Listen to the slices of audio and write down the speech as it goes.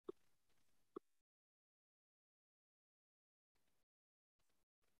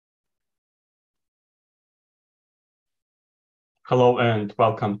Hello and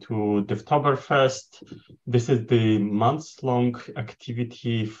welcome to Devtoberfest. This is the months-long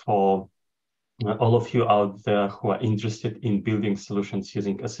activity for all of you out there who are interested in building solutions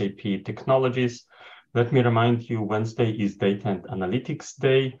using SAP technologies. Let me remind you, Wednesday is Data and Analytics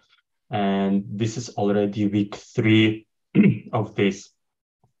Day, and this is already week 3 of this,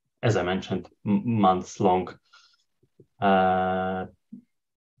 as I mentioned, months-long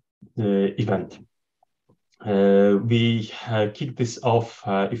event. We kick this off,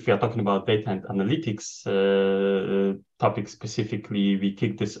 if we are talking about data and analytics topic specifically, we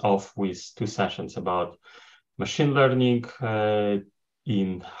kick this off with 2 sessions about machine learning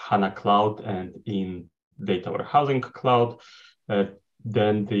in HANA Cloud and in Data Warehousing Cloud.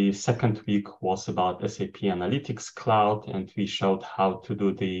 Then the second week was about SAP Analytics Cloud, and we showed how to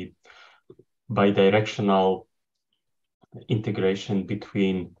do the bidirectional integration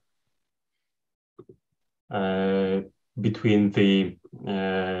between the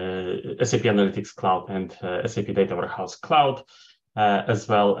SAP Analytics Cloud and SAP Data Warehouse Cloud, as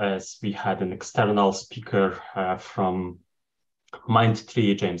well as we had an external speaker from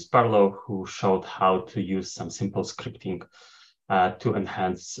Mindtree, James Barlow, who showed how to use some simple scripting to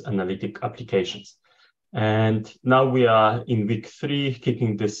enhance analytic applications. And now we are in week 3,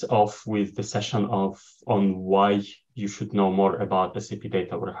 kicking this off with the session on why you should know more about SAP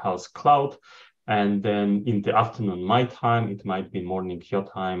Data Warehouse Cloud. And then in the afternoon, my time, it might be morning your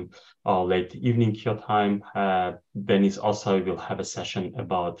time or late evening your time. Dennis also will have a session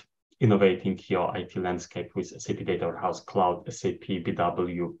about innovating your IT landscape with SAP Data Warehouse Cloud, SAP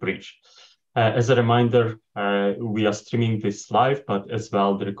BW Bridge. As a reminder, we are streaming this live, but as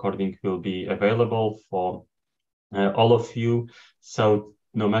well, the recording will be available for all of you. So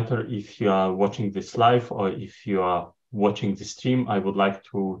no matter if you are watching this live or if you are watching the stream, I would like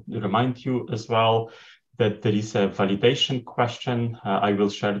to remind you as well that there is a validation question. I will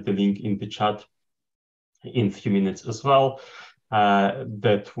share the link in the chat in a few minutes as well.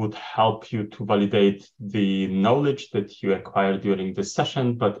 That would help you to validate the knowledge that you acquired during this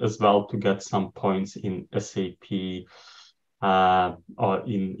session, but as well to get some points in SAP or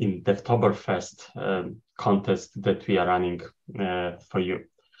in Devtoberfest contest that we are running for you.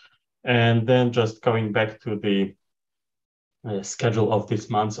 And then just going back to the schedule of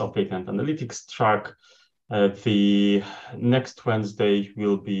this month of Data and Analytics track, the next Wednesday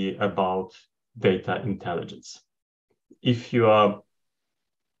will be about data intelligence. If you are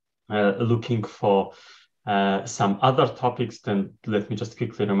looking for some other topics, then let me just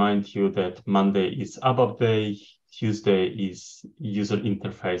quickly remind you that Monday is ABAP Day, Tuesday is User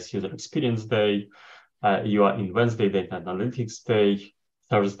Interface, User Experience Day, you are in Wednesday, Data and Analytics Day,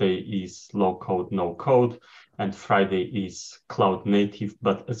 Thursday is Low Code, No Code, and Friday is Cloud Native,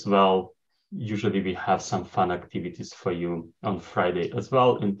 but as well, usually we have some fun activities for you on Friday as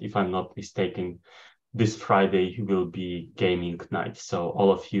well. And if I'm not mistaken, this Friday will be gaming night. So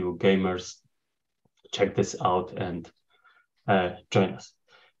all of you gamers, check this out and join us.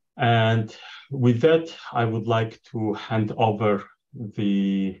 And with that, I would like to hand over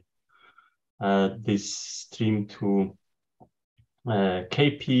this stream to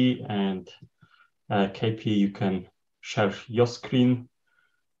KP, and KP, you can share your screen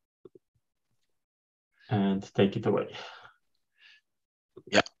and take it away.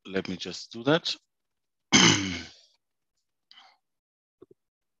 Yeah, let me just do that.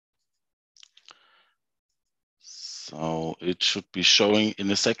 So it should be showing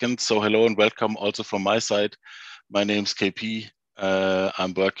in a second. So hello and welcome also from my side. My name is KP.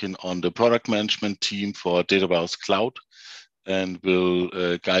 I'm working on the product management team for Data Warehouse Cloud, and will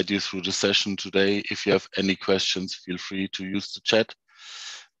guide you through the session today. If you have any questions, feel free to use the chat.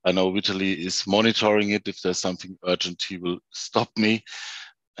 I know Vitaly is monitoring it. If there's something urgent, he will stop me.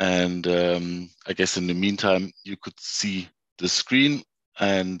 And I guess in the meantime, you could see the screen.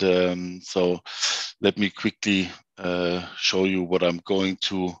 And so let me quickly show you what I'm going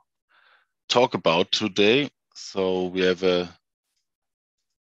to talk about today. So we have a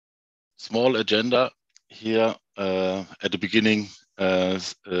small agenda here. At the beginning, I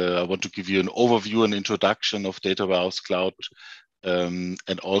want to give you an overview and introduction of Data Warehouse Cloud,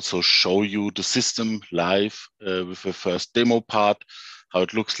 and also show you the system live with the first demo part, how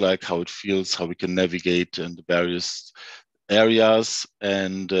it looks like, how it feels, how we can navigate in the various areas,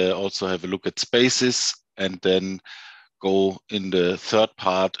 and also have a look at spaces, and then go in the third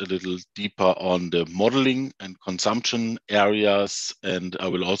part a little deeper on the modeling and consumption areas. And I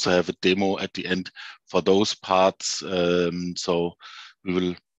will also have a demo at the end for those parts. So we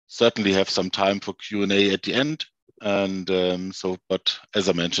will certainly have some time for Q&A at the end. And but as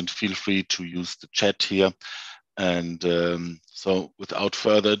I mentioned, feel free to use the chat here. And so without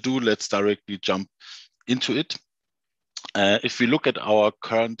further ado, let's directly jump into it. If we look at our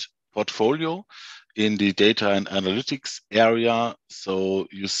current portfolio in the data and analytics area, so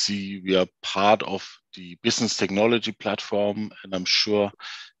you see we are part of the business technology platform. And I'm sure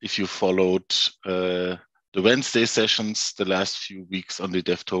if you followed the Wednesday sessions the last few weeks on the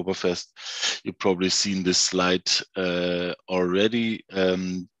Devtoberfest, you've probably seen this slide already.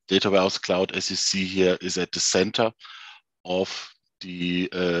 Data Warehouse Cloud, as you see here, is at the center of the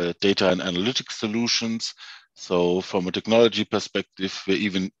data and analytics solutions. So from a technology perspective, we're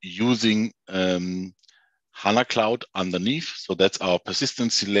even using HANA Cloud underneath. So that's our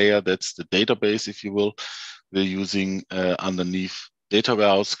persistency layer. That's the database, if you will. We're using underneath Data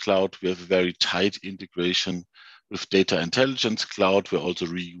Warehouse Cloud. We have a very tight integration with Data Intelligence Cloud. We're also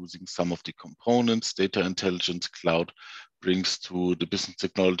reusing some of the components Data Intelligence Cloud brings to the business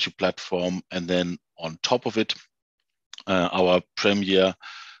technology platform. And then on top of it, our premier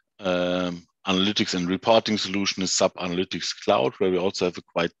analytics and reporting solution is SAP Analytics Cloud, where we also have a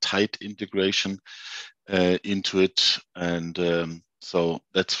quite tight integration into it. And so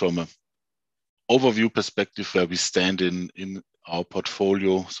that's from an overview perspective where we stand in our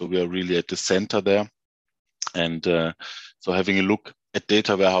portfolio. So we are really at the center there. And so having a look at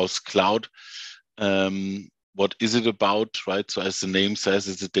Data Warehouse Cloud, what is it about, right? So as the name says,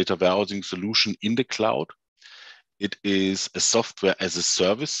 it's a data warehousing solution in the cloud. It is a software as a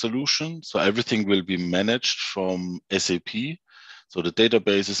service solution. So everything will be managed from SAP. So the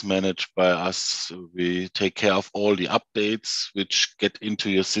database is managed by us. We take care of all the updates which get into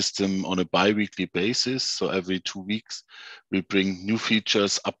your system on a bi-weekly basis. So every 2 weeks, we bring new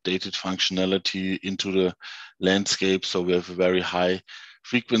features, updated functionality into the landscape. So we have a very high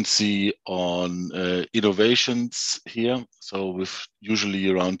frequency on innovations here. So with usually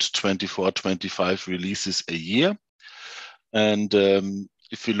around 24, 25 releases a year. And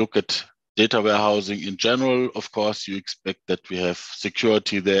if you look at data warehousing in general, of course, you expect that we have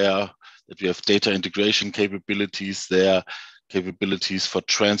security there, that we have data integration capabilities there, capabilities for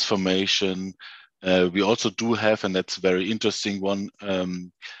transformation. We also do have, and that's a very interesting one,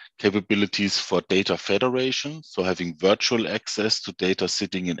 capabilities for data federation. So having virtual access to data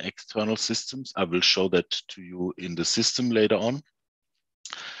sitting in external systems. I will show that to you in the system later on.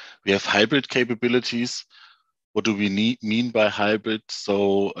 We have hybrid capabilities. What do we mean by hybrid?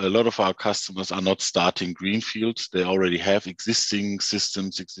 So a lot of our customers are not starting greenfields. They already have existing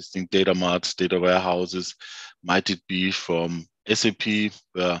systems, existing data marts, data warehouses. Might it be from SAP,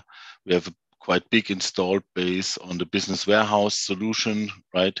 where we have a quite big installed base on the business warehouse solution,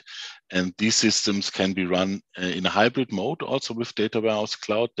 right? And these systems can be run in a hybrid mode, also with Data Warehouse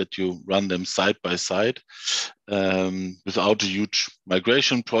Cloud, that you run them side by side. Without a huge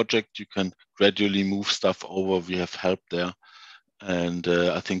migration project, you can gradually move stuff over. We have help there. And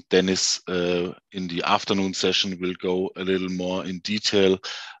I think Dennis in the afternoon session will go a little more in detail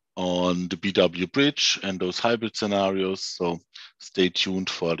on the BW bridge and those hybrid scenarios. So stay tuned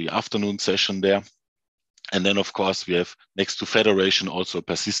for the afternoon session there. And then, of course, we have next to federation also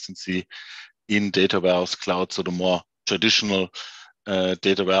persistency in Data Warehouse Cloud. So the more traditional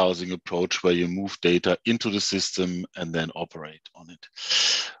data warehousing approach where you move data into the system and then operate on it.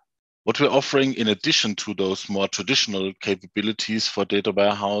 What we're offering in addition to those more traditional capabilities for data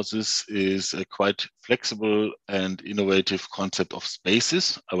warehouses is a quite flexible and innovative concept of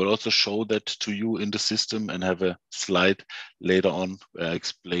spaces. I will also show that to you in the system and have a slide later on where I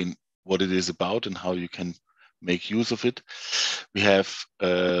explain what it is about and how you can make use of it. We have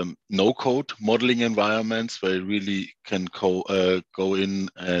no-code modeling environments where you really can go in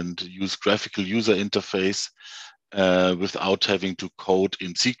and use graphical user interface without having to code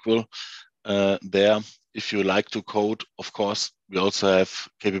in SQL there. If you like to code, of course, we also have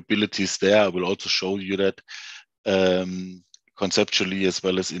capabilities there. I will also show you that conceptually as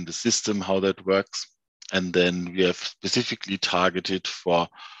well as in the system, how that works. And then we have specifically targeted for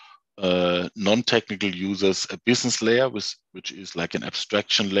non-technical users a business layer, which is like an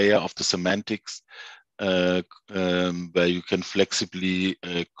abstraction layer of the semantics, where you can flexibly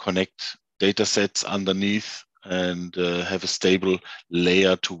connect data sets underneath and have a stable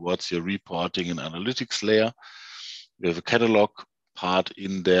layer towards your reporting and analytics layer. We have a catalog part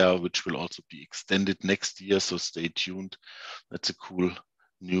in there, which will also be extended next year, so stay tuned. That's a cool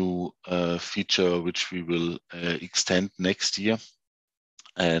new feature which we will extend next year.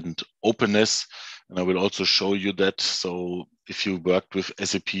 And openness, and I will also show you that. So if you worked with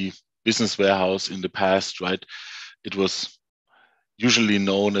SAP Business Warehouse in the past, right, it was usually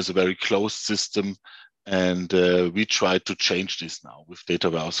known as a very closed system. And we tried to change this now with Data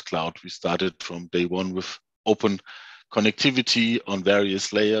Warehouse Cloud. We started from day one with open connectivity on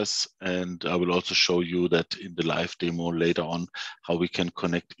various layers. And I will also show you that in the live demo later on, how we can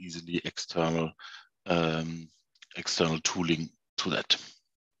connect easily external tooling to that.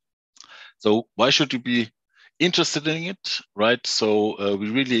 So why should you be interested in it, right? So we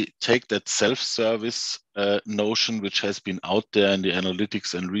really take that self-service notion, which has been out there in the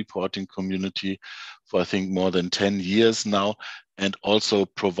analytics and reporting community for, I think, more than 10 years now, and also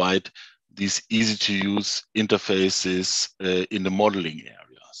provide these easy-to-use interfaces in the modeling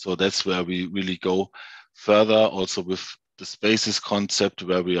area. So that's where we really go further, also with the spaces concept,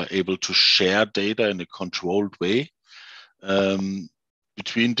 where we are able to share data in a controlled way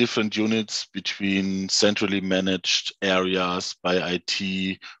between different units, between centrally managed areas by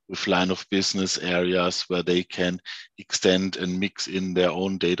IT, with line of business areas where they can extend and mix in their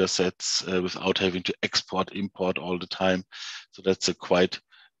own data sets without having to export, import all the time. So that's a quite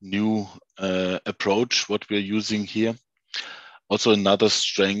new approach, what we're using here. Also, another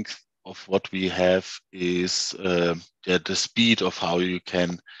strength of what we have is the speed of how you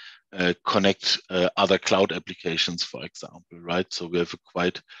can connect other cloud applications, for example, right? So we have a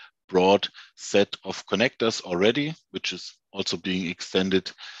quite broad set of connectors already, which is also being extended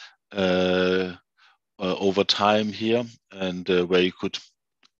over time here, and where you could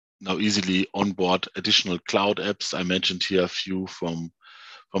now easily onboard additional cloud apps. I mentioned here a few from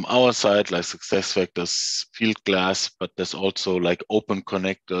our side, like SuccessFactors, Fieldglass, but there's also like open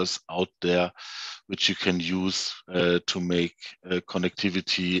connectors out there, which you can use to make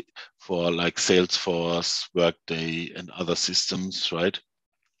connectivity for like Salesforce, Workday, and other systems, right?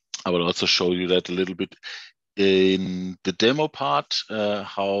 I will also show you that a little bit in the demo part,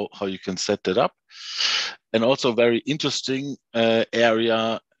 how you can set that up. And also very interesting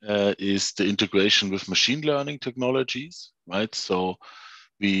area is the integration with machine learning technologies, right? So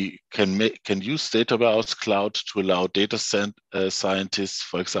we can use Data Warehouse Cloud to allow data scientists,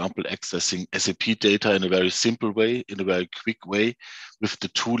 for example, accessing SAP data in a very simple way, in a very quick way, with the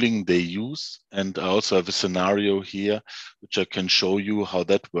tooling they use. And I also have a scenario here, which I can show you how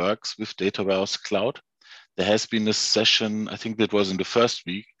that works with Data Warehouse Cloud. There has been a session, I think that was in the first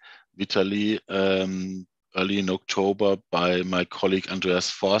week, Vitaly, early in October, by my colleague Andreas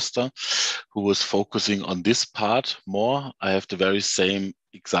Forster, who was focusing on this part more. I have the very same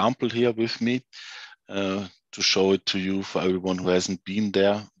example here with me to show it to you for everyone who hasn't been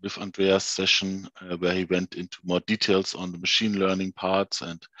there with Andreas' session, where he went into more details on the machine learning parts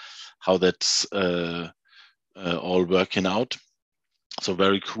and how that's all working out. So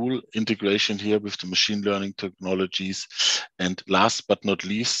very cool integration here with the machine learning technologies. And last but not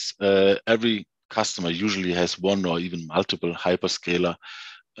least, every customer usually has one or even multiple hyperscaler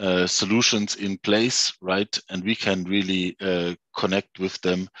solutions in place, right? And we can really connect with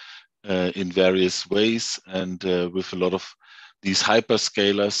them in various ways. And with a lot of these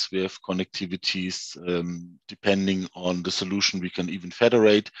hyperscalers, we have connectivities depending on the solution. We can even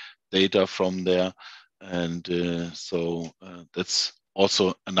federate data from there. And so that's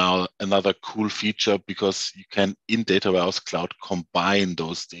also now another cool feature, because you can, in Data Warehouse Cloud, combine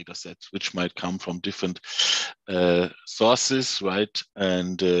those data sets, which might come from different sources, right?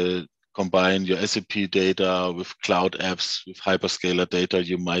 And combine your SAP data with cloud apps, with hyperscaler data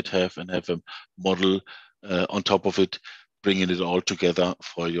you might have, and have a model on top of it, bringing it all together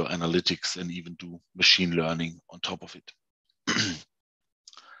for your analytics, and even do machine learning on top of it.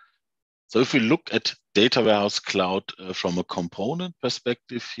 So if we look at Data Warehouse Cloud from a component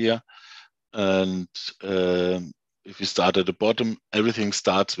perspective here, and if you start at the bottom, everything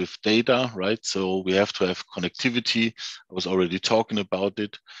starts with data, right? So we have to have connectivity. I was already talking about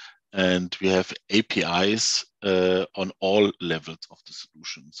it. And we have APIs on all levels of the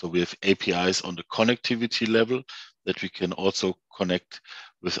solution. So we have APIs on the connectivity level that we can also connect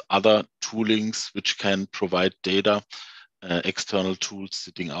with other toolings which can provide data. External tools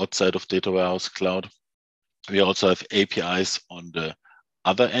sitting outside of Data Warehouse Cloud. We also have APIs on the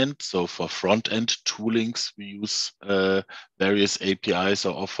other end. So for front-end toolings, we use various APIs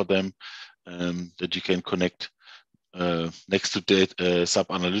or offer them that you can connect next to SAP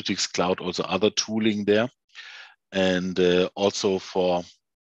Analytics Cloud, also other tooling there. And also for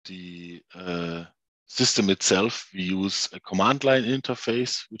the system itself, we use a command line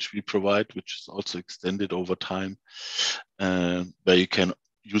interface, which we provide, which is also extended over time, where you can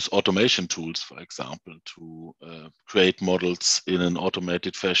use automation tools, for example, to create models in an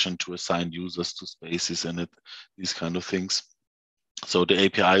automated fashion, to assign users to spaces and these kind of things. So the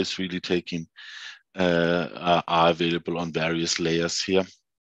API is really are available on various layers here.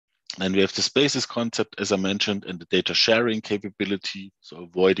 Then we have the spaces concept, as I mentioned, and the data sharing capability, so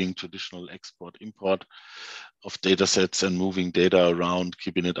avoiding traditional export-import of data sets and moving data around,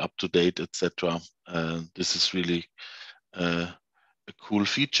 keeping it up to date, etc. This is really a cool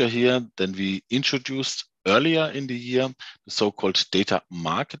feature here. Then we introduced earlier in the year the so-called data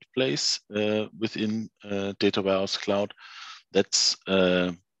marketplace within Data Warehouse Cloud. That's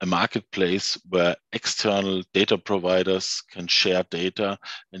a marketplace where external data providers can share data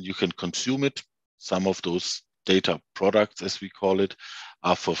and you can consume it. Some of those data products, as we call it,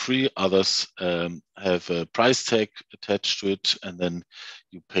 are for free. Others have a price tag attached to it, and then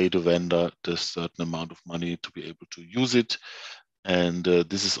you pay the vendor the certain amount of money to be able to use it. And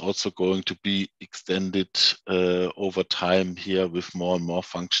this is also going to be extended over time here with more and more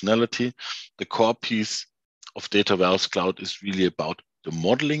functionality. The core piece of Data Warehouse Cloud is really about the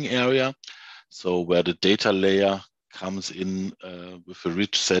modeling area. So where the data layer comes in with a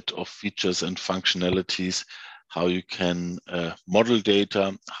rich set of features and functionalities, how you can model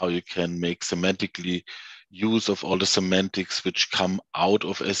data, how you can make semantically use of all the semantics which come out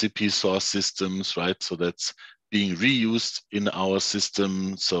of SAP source systems, right? So that's being reused in our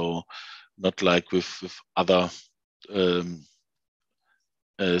system. So not like with other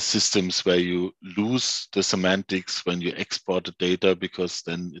systems where you lose the semantics when you export the data, because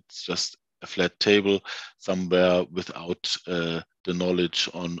then it's just a flat table somewhere without the knowledge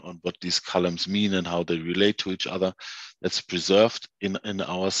on what these columns mean and how they relate to each other. That's preserved in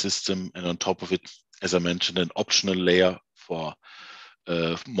our system. And on top of it, as I mentioned, an optional layer for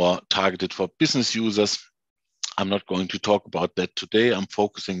more targeted for business users. I'm not going to talk about that today. I'm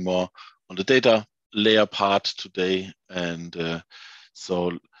focusing more on the data layer part today. And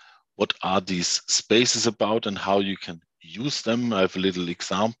so what are these spaces about and how you can use them? I have a little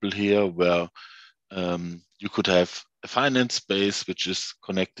example here where you could have a finance space which is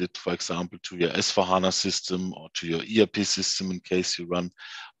connected, for example, to your S/4HANA system or to your ERP system in case you run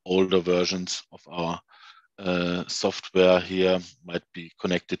older versions of our software here, might be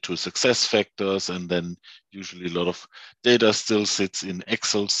connected to SuccessFactors, and then usually a lot of data still sits in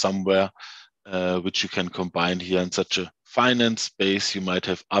Excel somewhere, which you can combine here in such a finance space. You might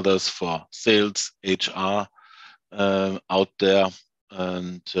have others for sales, HR out there,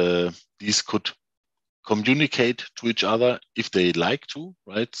 and these could communicate to each other if they like to,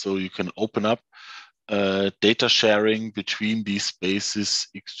 right? So you can open up data sharing between these spaces,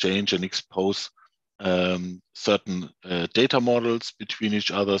 exchange and expose certain data models between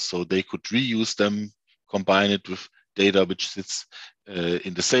each other, so they could reuse them, combine it with data which sits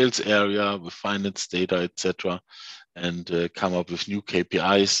in the sales area with finance data, etc., and come up with new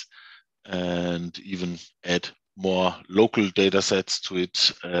KPIs and even add more local data sets to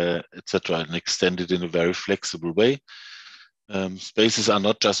it, etc., and extend it in a very flexible way. Spaces are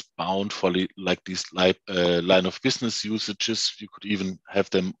not just bound for like these line of business usages. You could even have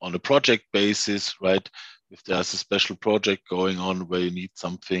them on a project basis, right? If there's a special project going on where you need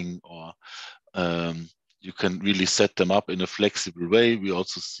something, or you can really set them up in a flexible way. We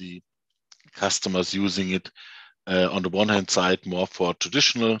also see customers using it on the one hand side more for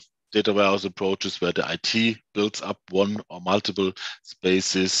traditional data warehouse approaches where the IT builds up one or multiple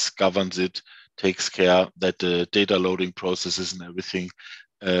spaces, governs it, takes care that the data loading processes and everything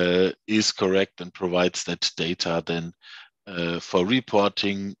is correct, and provides that data then for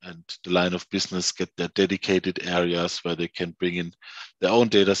reporting, and the line of business get their dedicated areas where they can bring in their own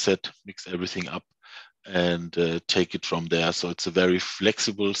data set, mix everything up, and take it from there. So it's a very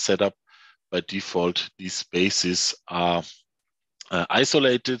flexible setup. By default, these spaces are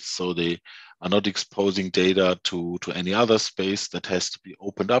isolated, so they are not exposing data to any other space that has to be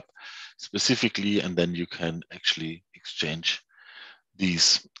opened up specifically, and then you can actually exchange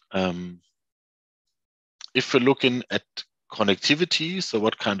these. If we're looking at connectivity, so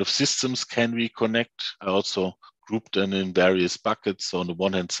what kind of systems can we connect? I also grouped them in various buckets. So on the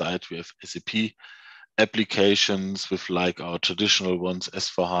one hand side, we have SAP applications with like our traditional ones,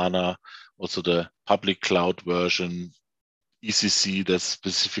 S/4HANA, also the public cloud version, ECC, that's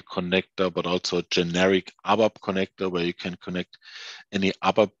specific connector, but also a generic ABAP connector where you can connect any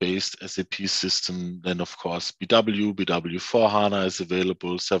ABAP-based SAP system. Then, of course, BW for HANA is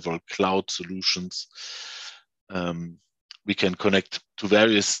available, several cloud solutions. We can connect to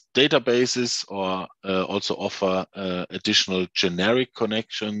various databases, or also offer additional generic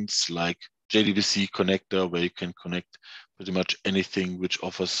connections like JDBC connector, where you can connect pretty much anything which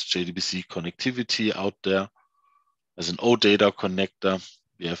offers JDBC connectivity out there. As an OData connector,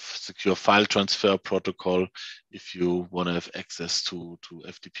 we have secure file transfer protocol if you want to have access to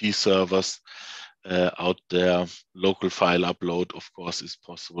FTP servers. out there. Local file upload, of course, is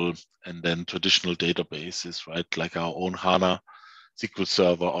possible. And then traditional databases, right? Like our own HANA, SQL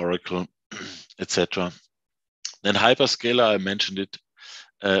Server, Oracle, etc. Then hyperscaler, I mentioned it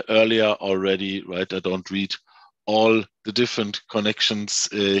earlier already, right? I don't read all the different connections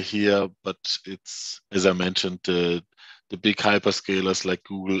here, but it's, as I mentioned, the big hyperscalers like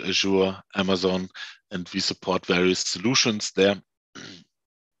Google, Azure, Amazon, and we support various solutions there.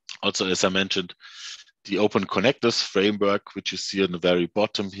 Also, as I mentioned, the Open Connectors framework, which you see on the very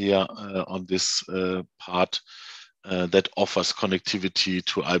bottom here on this part, that offers connectivity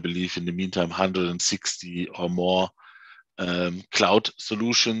to, I believe, in the meantime, 160 or more cloud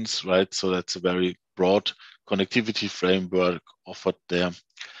solutions, right? So that's a very broad connectivity framework offered there.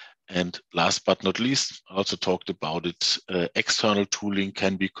 And last but not least, I also talked about it, external tooling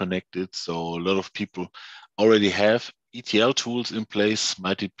can be connected. So a lot of people already have ETL tools in place,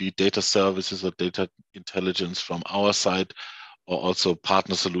 might it be data services or data intelligence from our side, or also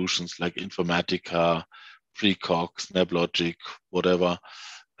partner solutions like Informatica, Precog, SnapLogic, whatever.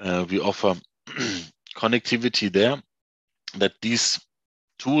 We offer connectivity there, that these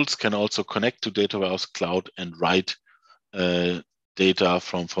tools can also connect to Data Warehouse Cloud and write data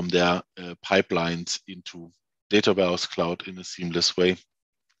from their pipelines into Data Warehouse Cloud in a seamless way.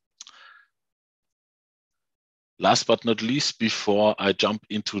 Last but not least, before I jump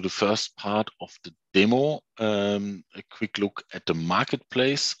into the first part of the demo, a quick look at the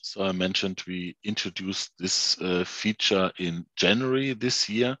marketplace. So I mentioned we introduced this feature in January this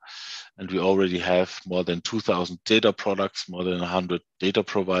year, and we already have more than 2,000 data products, more than 100 data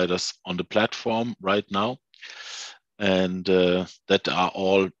providers on the platform right now. And that are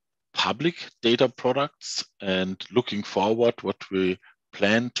all public data products. And looking forward, what we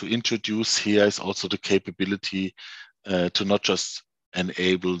plan to introduce here is also the capability to not just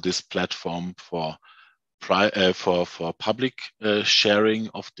enable this platform for public sharing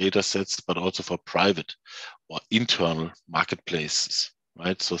of data sets, but also for private or internal marketplaces,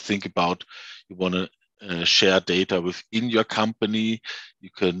 right? So think about, you want to share data within your company, you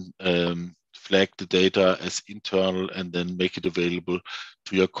can flag the data as internal and then make it available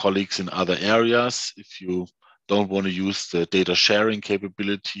to your colleagues in other areas. If you don't want to use the data sharing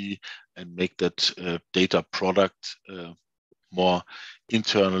capability and make that data product more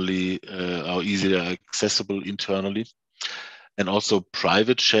internally or easier accessible internally. And also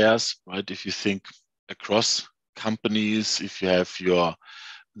private shares, right? If you think across companies, if you have your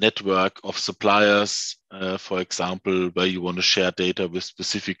network of suppliers, for example, where you want to share data with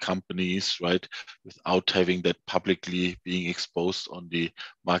specific companies, right, without having that publicly being exposed on the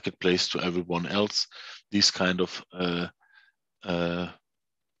marketplace to everyone else. These kind of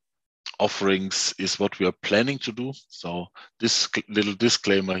offerings is what we are planning to do. So this little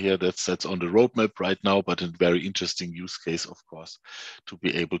disclaimer here, that's on the roadmap right now, but a very interesting use case, of course, to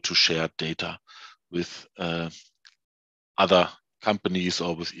be able to share data with other companies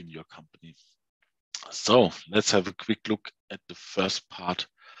or within your company. So let's have a quick look at the first part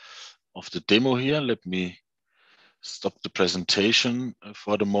of the demo here. Let me stop the presentation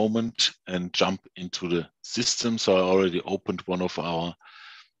for the moment and jump into the system. So I already opened one of our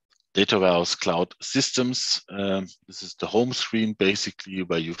Data Warehouse Cloud systems. This is the home screen, basically,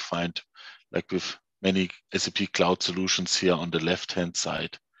 where you find, like with many SAP Cloud solutions here on the left-hand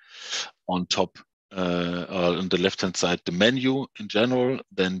side, on top, on the left-hand side, the menu in general.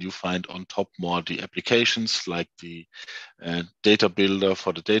 Then you find on top more the applications, like the data builder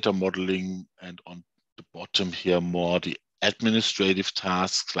for the data modeling, and on the bottom here more the administrative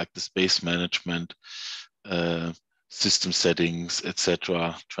tasks like the space management, system settings,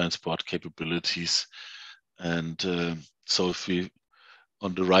 etc., transport capabilities. And so if we,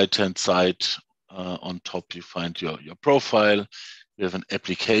 on the right-hand side, on top, you find your profile. We have an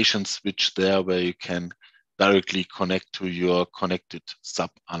application switch there where you can directly connect to your connected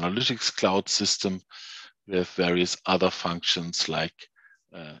SAP Analytics Cloud system. We have various other functions like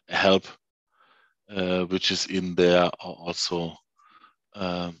help, which is in there, or also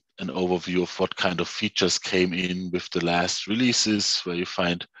an overview of what kind of features came in with the last releases, where you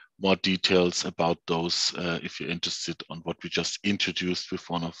find more details about those if you're interested on what we just introduced with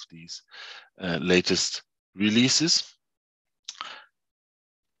one of these latest releases.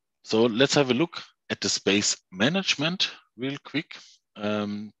 So let's have a look at the space management real quick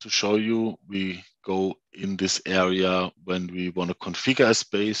to show you. We go in this area when we want to configure a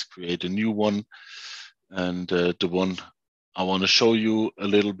space, create a new one. And the one I want to show you a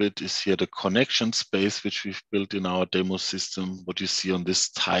little bit is here the connection space, which we've built in our demo system. What you see on this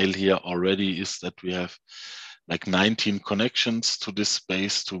tile here already is that we have like 19 connections to this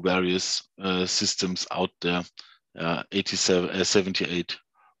space to various systems out there, 78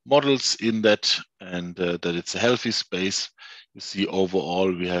 models in that, and that it's a healthy space. You see overall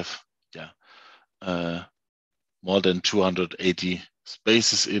we have more than 280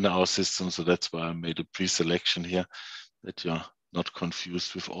 spaces in our system. So that's why I made a pre-selection here, that you're not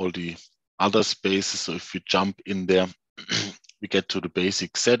confused with all the other spaces. So if you jump in there, we get to the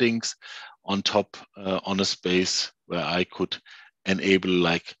basic settings. On top, on a space where I could enable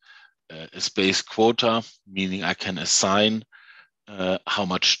like a space quota, meaning I can assign how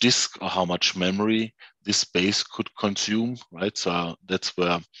much disk or how much memory this space could consume, right? So that's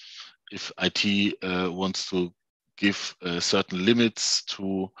where if IT wants to give certain limits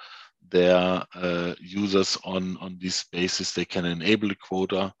to their users on these spaces, they can enable a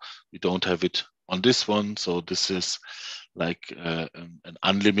quota. We don't have it on this one. So this is like an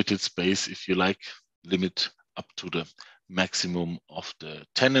unlimited space, if you like, limit up to the maximum of the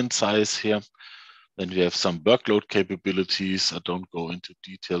tenant size here. Then we have some workload capabilities. I don't go into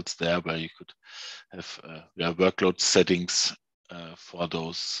details there, where you could have workload settings for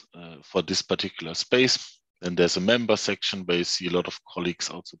those for this particular space. Then there's a member section where you see a lot of colleagues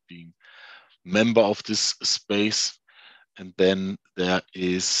also being member of this space. And then there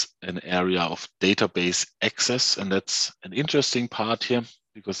is an area of database access, and that's an interesting part here,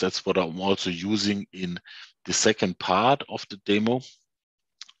 because that's what I'm also using in the second part of the demo.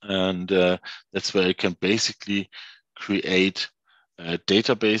 And that's where you can basically create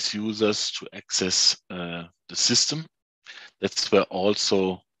database users to access the system. That's where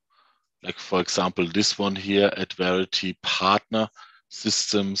also, like for example, this one here at Verity partner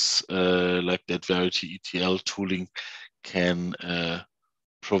systems, like that Verity ETL tooling can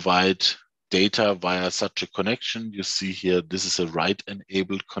provide data via such a connection. You see here, this is a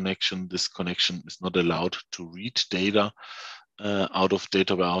write-enabled connection. This connection is not allowed to read data out of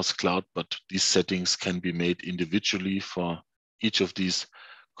Data Warehouse Cloud, but these settings can be made individually for each of these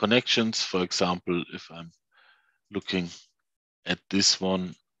connections. For example, if I'm looking at this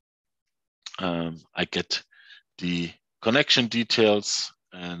one, I get the connection details,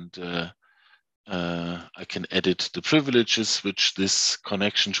 and I can edit the privileges which this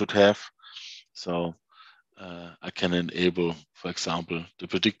connection should have. So I can enable, for example, the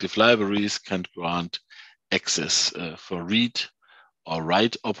predictive libraries can grant access for read or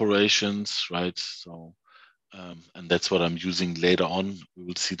write operations, right? So, and that's what I'm using later on. We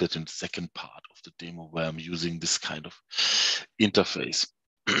will see that in the second part of the demo, where I'm using this kind of interface.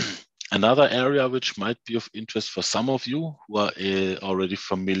 Another area which might be of interest for some of you who are already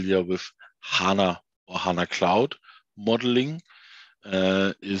familiar with HANA or HANA Cloud modeling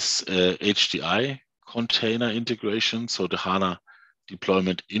is HDI container integration. So the HANA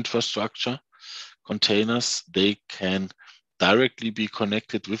deployment infrastructure containers, they can directly be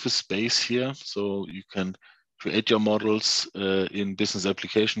connected with a space here. So you can create your models in Business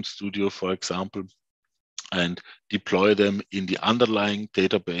Application Studio, for example, and deploy them in the underlying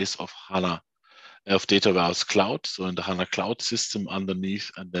database of HANA, of Data Warehouse Cloud. So in the HANA Cloud system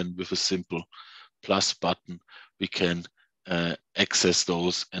underneath, and then with a simple plus button, we can access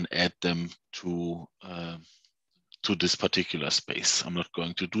those and add them to this particular space. I'm not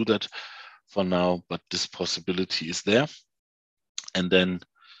going to do that for now, but this possibility is there. And then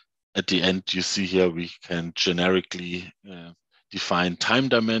at the end, you see here, we can generically define time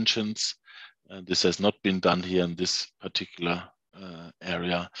dimensions. This has not been done here in this particular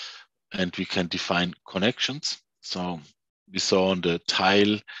area. And we can define connections. So we saw on the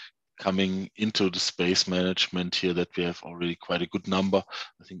tile coming into the space management here that we have already quite a good number.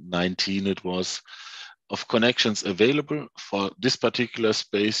 I think 19 it was, of connections available. For this particular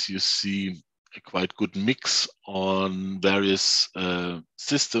space, you see a quite good mix on various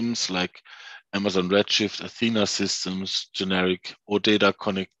systems like Amazon Redshift, Athena systems, generic OData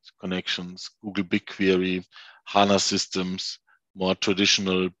connections, Google BigQuery, HANA systems, more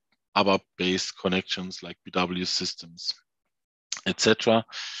traditional ABAP-based connections like BW systems, etc.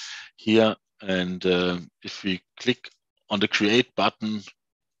 here. And if we click on the Create button,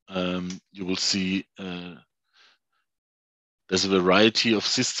 you will see there's a variety of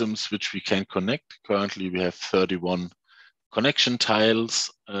systems which we can connect. Currently, we have 31 connection tiles.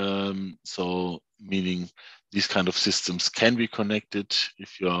 So meaning these kind of systems can be connected.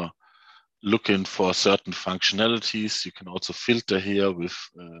 If you're looking for certain functionalities, you can also filter here with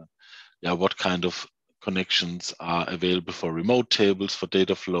what kind of connections are available for remote tables, for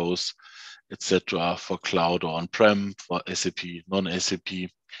data flows, etc., for cloud or on-prem, for SAP,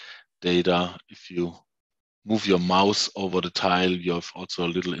 non-SAP data. If you move your mouse over the tile, you have also a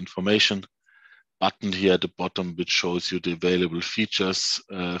little information button here at the bottom, which shows you the available features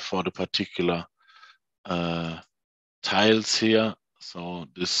for the particular tiles here. So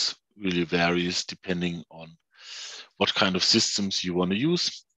this really varies depending on what kind of systems you want to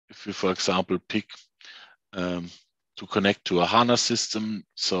use. If you, for example, pick to connect to a HANA system,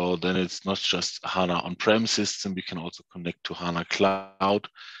 so then it's not just a HANA on-prem system, we can also connect to HANA Cloud.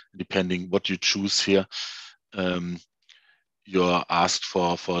 Depending what you choose here, you're asked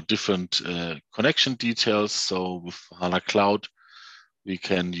for different connection details. So with HANA Cloud, we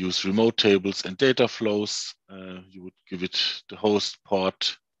can use remote tables and data flows. You would give it the host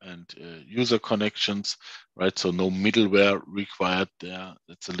port and user connections, right? So no middleware required there.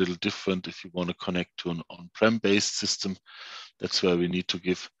 That's a little different if you want to connect to an on-prem based system. That's where we need to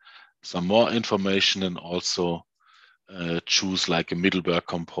give some more information and also choose like a middleware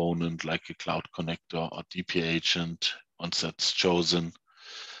component, like a cloud connector or DP agent. Once that's chosen,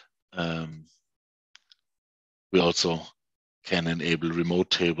 we also can enable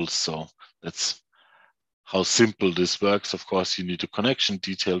remote tables. So that's how simple this works. Of course, you need the connection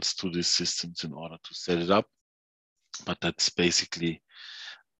details to these systems in order to set it up, but that's basically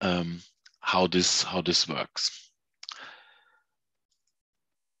how this works.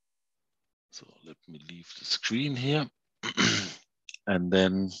 So let me leave the screen here, and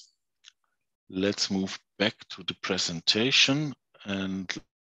then let's move back to the presentation, and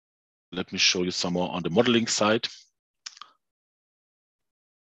let me show you some more on the modeling side.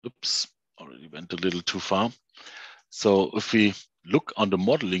 Oops, already went a little too far. So if we look on the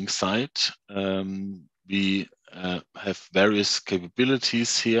modeling side, we have various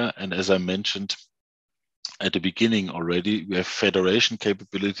capabilities here. And as I mentioned at the beginning already, we have federation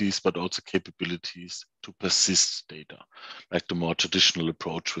capabilities, but also capabilities to persist data, like the more traditional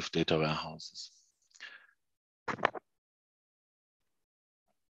approach with data warehouses.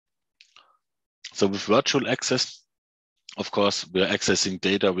 So with virtual access, of course, we're accessing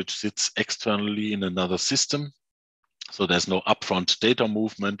data which sits externally in another system. So there's no upfront data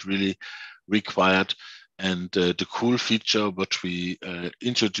movement really required. And the cool feature which we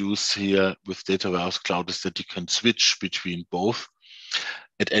introduce here with Data Warehouse Cloud is that you can switch between both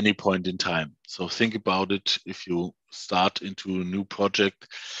at any point in time. So think about it. If you start into a new project,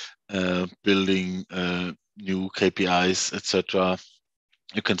 building new KPIs, etc.,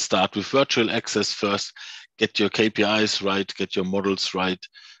 you can start with virtual access first, get your KPIs right, get your models right,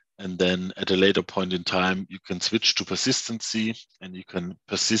 and then at a later point in time, you can switch to persistency and you can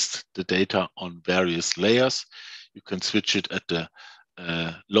persist the data on various layers. You can switch it at the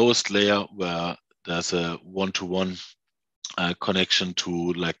lowest layer where there's a one-to-one connection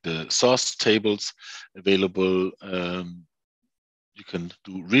to like the source tables available. You can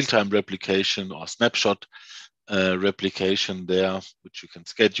do real-time replication or snapshot replication there, which you can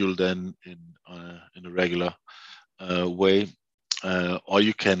schedule then in a regular way, or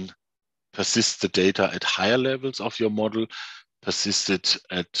you can persist the data at higher levels of your model, persist it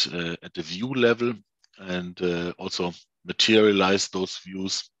at the view level, and also materialize those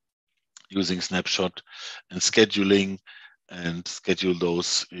views using snapshot and scheduling, and schedule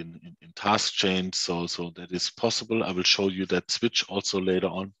those in task chains. So that is possible. I will show you that switch also later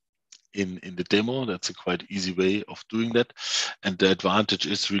on in the demo. That's a quite easy way of doing that. And the advantage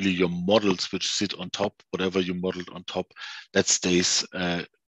is really your models which sit on top, whatever you modeled on top, that stays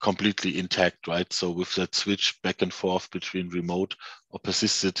completely intact, right? So with that switch back and forth between remote or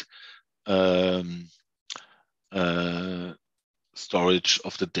persisted storage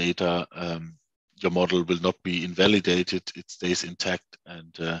of the data, your model will not be invalidated, it stays intact.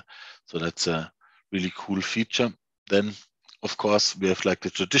 And so that's a really cool feature. Then of course, we have like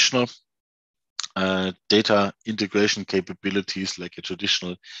the traditional data integration capabilities, like a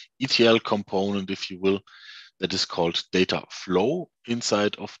traditional ETL component, if you will, that is called data flow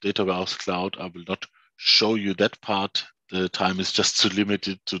inside of Data Warehouse Cloud. I will not show you that part. The time is just too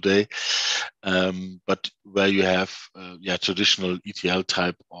limited today. But where you have traditional ETL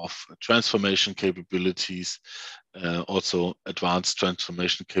type of transformation capabilities, also advanced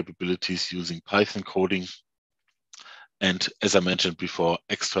transformation capabilities using Python coding. And as I mentioned before,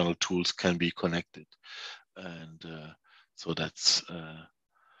 external tools can be connected. And so that's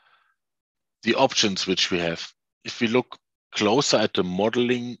the options which we have. If we look closer at the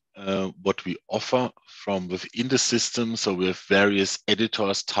modeling, what we offer from within the system, so we have various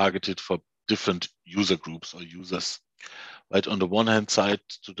editors targeted for different user groups or users. Right, on the one hand side,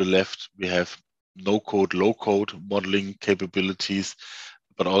 to the left, we have no-code, low-code modeling capabilities,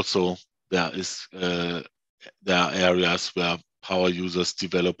 but also there are areas where power users,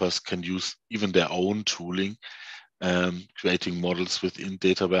 developers can use even their own tooling, creating models within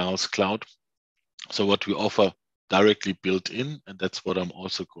Data Warehouse Cloud. So what we offer directly built in, and that's what I'm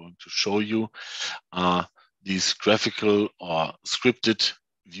also going to show you, are these graphical or scripted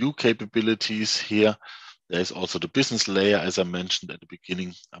view capabilities here. There's also the business layer, as I mentioned at the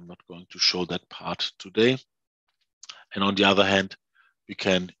beginning. I'm not going to show that part today. And on the other hand, we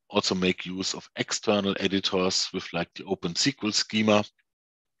can also make use of external editors with like the Open SQL schema,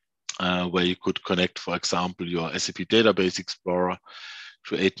 where you could connect, for example, your SAP Database Explorer,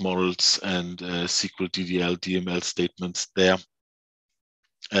 create models and SQL DDL, DML statements there.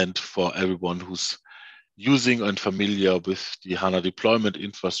 And for everyone who's using and familiar with the HANA deployment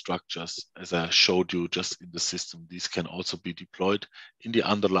infrastructures, as I showed you just in the system, these can also be deployed in the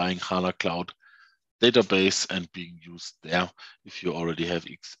underlying HANA Cloud database and being used there if you already have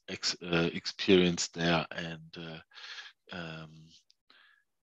experience there and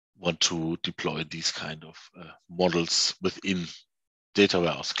want to deploy these kind of models within Data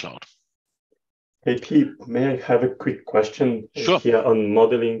Warehouse Cloud. Hey, Pete, may I have a quick question Sure. here on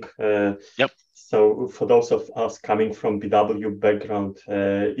modeling? Yep. So for those of us coming from BW background,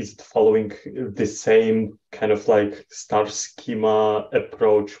 is it following the same kind of like star schema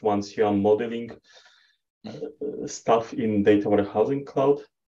approach once you are modeling stuff in Data Warehousing Cloud?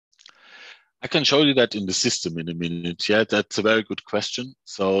 I can show you that in the system in a minute. Yeah, that's a very good question.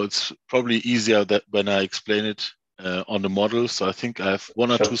 So it's probably easier that when I explain it on the model. So I think I have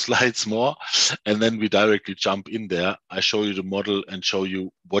one or two slides more, and then we directly jump in there. I show you the model and show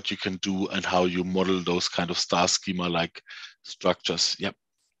you what you can do and how you model those kind of star schema like structures. Yep,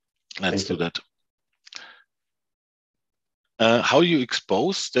 let's do that. How you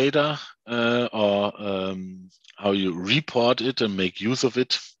expose data or how you report it and make use of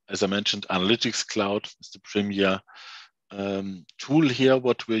it. As I mentioned, Analytics Cloud is the premier tool here,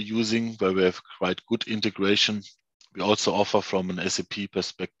 what we're using, where we have quite good integration. We also offer from an SAP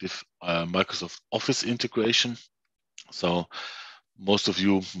perspective, Microsoft Office integration. So most of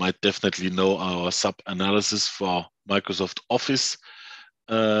you might definitely know our SAP analysis for Microsoft Office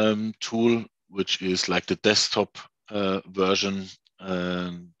tool, which is like the desktop version,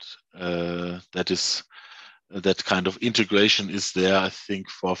 and that kind of integration is there, I think,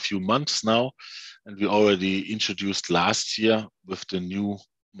 for a few months now. And we already introduced last year with the new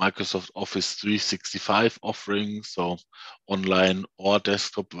Microsoft Office 365 offering, so online or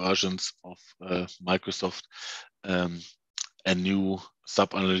desktop versions of Microsoft, a new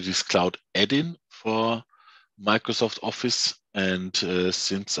SAP Analytics Cloud add-in for Microsoft Office. And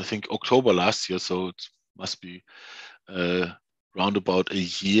since I think October last year, so it must be round about a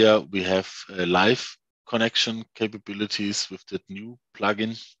year, we have live connection capabilities with that new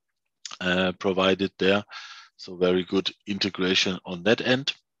plugin provided there. So very good integration on that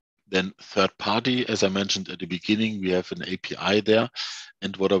end. Then third party, as I mentioned at the beginning, we have an API there.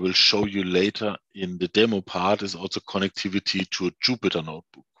 And what I will show you later in the demo part is also connectivity to a Jupyter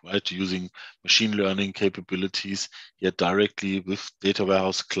notebook, right? Using machine learning capabilities here directly with Data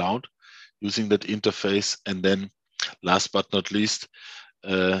Warehouse Cloud, using that interface. And then last but not least,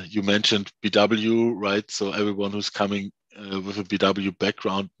 you mentioned BW, right? So everyone who's coming with a BW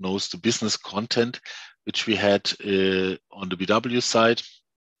background knows the business content, which we had on the BW side.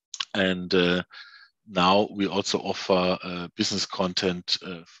 And now we also offer business content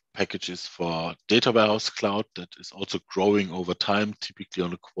packages for Data Warehouse Cloud that is also growing over time. Typically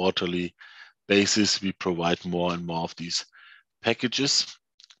on a quarterly basis, we provide more and more of these packages.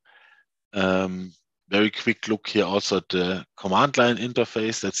 Very quick look here also at the command line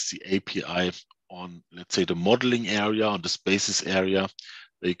interface. That's the API on, let's say, the modeling area, on the spaces area,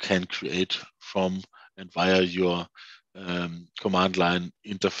 where you can create from and via your command line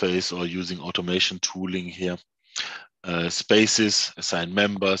interface or using automation tooling here. Spaces, assign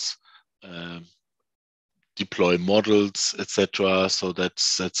members, deploy models, etc. So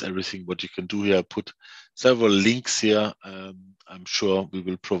that's everything what you can do here. Put several links here. I'm sure we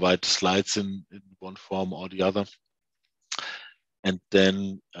will provide slides in one form or the other. And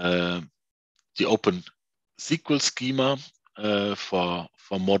then the Open SQL schema for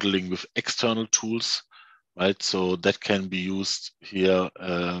modeling with external tools, right? So that can be used here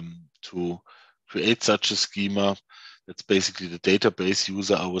to create such a schema. That's basically the database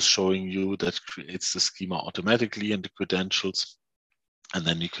user I was showing you that creates the schema automatically and the credentials. And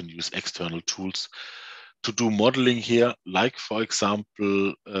then you can use external tools to do modeling here, like, for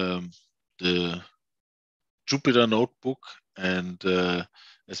example, the Jupyter notebook. And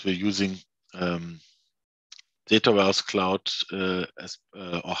as we're using Data Warehouse Cloud or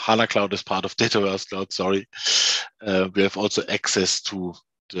HANA Cloud as part of Data Warehouse Cloud, sorry, we have also access to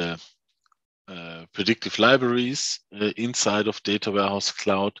the predictive libraries inside of Data Warehouse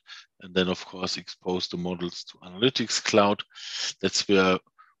Cloud, and then of course expose the models to Analytics Cloud. That's where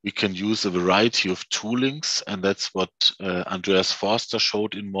we can use a variety of toolings, and that's what Andreas Forster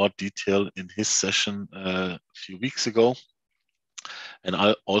showed in more detail in his session a few weeks ago. And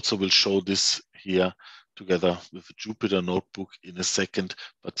I also will show this here together with a Jupyter notebook in a second.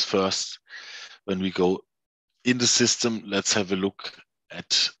 But first, when we go in the system, let's have a look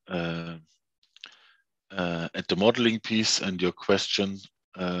at the modeling piece and your question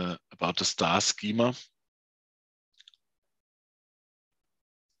about the star schema.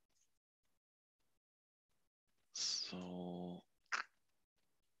 So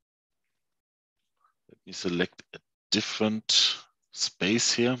let me select a different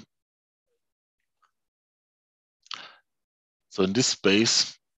space here. So in this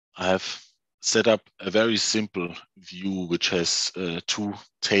space, I have set up a very simple view, which has two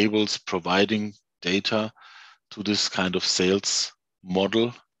tables providing data to this kind of sales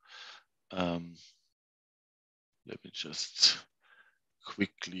model. Let me just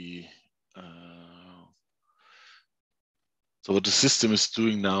quickly. So what the system is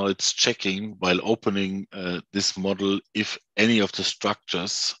doing now, it's checking while opening this model if any of the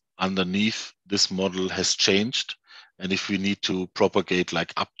structures underneath this model has changed, and if we need to propagate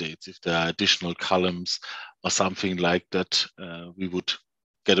like updates, if there are additional columns or something like that, we would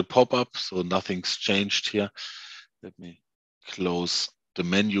get a pop-up. So nothing's changed here. Let me close the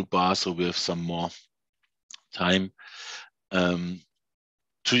menu bar so we have some more time.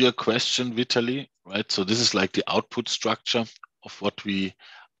 To your question, Vitaly, right? So this is like the output structure of what we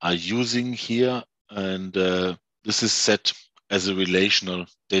are using here. And this is set as a relational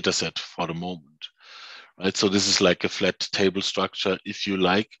data set for the moment, right? So this is like a flat table structure, if you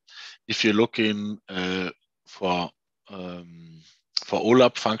like. If you're looking for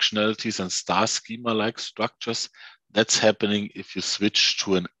OLAP functionalities and star schema-like structures, that's happening if you switch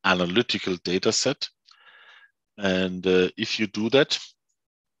to an analytical data set. And if you do that,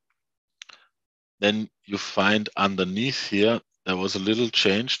 then you find underneath here, there was a little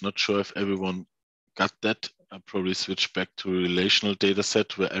change. Not sure if everyone got that. I'll probably switch back to a relational data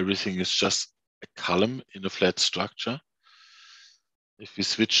set where everything is just a column in a flat structure. If we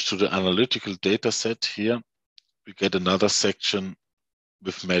switch to the analytical data set here, we get another section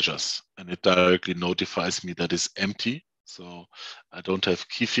with measures, and it directly notifies me that it's empty. So I don't have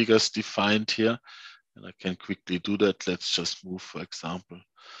key figures defined here, and I can quickly do that. Let's just move, for example,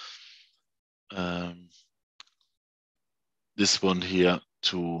 this one here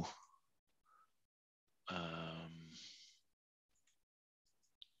to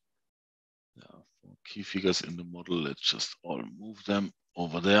key figures in the model. Let's just all move them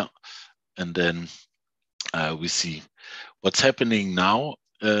over there, and then we see what's happening now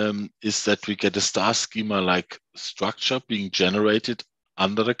is that we get a star schema like structure being generated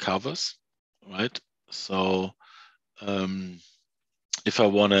under the covers, right? So if I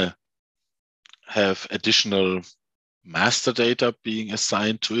want to have additional master data being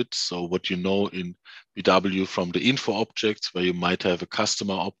assigned to it, so what you know in BW from the info objects, where you might have a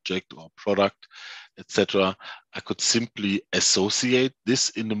customer object or product, etc., I could simply associate this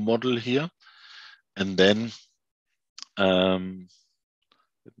in the model here. And then let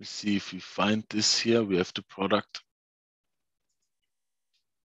me see if we find this here. We have the product.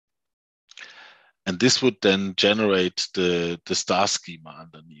 And this would then generate the star schema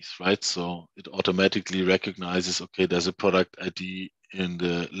underneath, right? So it automatically recognizes, okay, there's a product ID in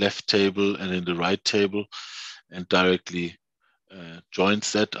the left table and in the right table, and directly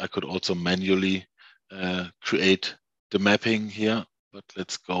joins that. I could also manually create the mapping here, but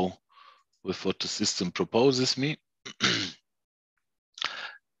let's go with what the system proposes me.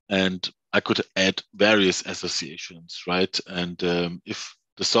 And I could add various associations, right? And if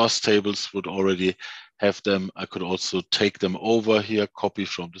the source tables would already have them, I could also take them over here, copy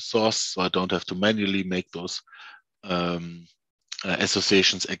from the source, so I don't have to manually make those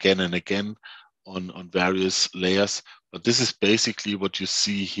associations again and again on various layers. But this is basically what you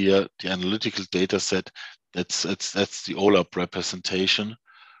see here, the analytical data set. That's the OLAP representation,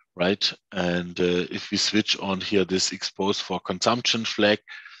 right? And if we switch on here, this expose for consumption flag,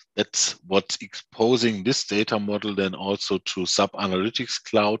 that's what's exposing this data model then also to SAP Analytics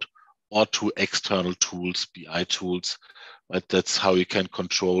Cloud or to external tools, BI tools, right? That's how you can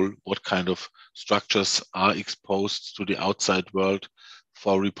control what kind of structures are exposed to the outside world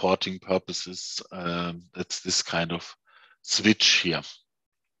for reporting purposes. That's this kind of switch here.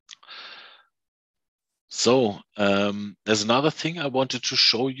 So there's another thing I wanted to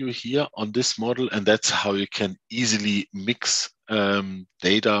show you here on this model, and that's how you can easily mix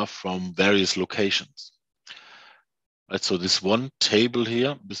data from various locations. Right, so this one table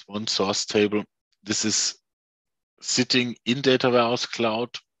here, this one source table, this is sitting in Data Warehouse Cloud.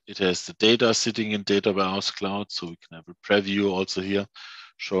 It has the data sitting in Data Warehouse Cloud, so we can have a preview also here,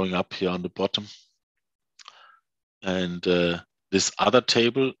 showing up here on the bottom. And this other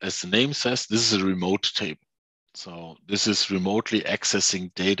table, as the name says, this is a remote table. So this is remotely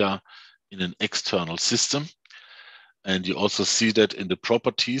accessing data in an external system. And you also see that in the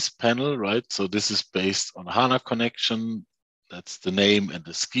properties panel, right? So this is based on HANA connection. That's the name and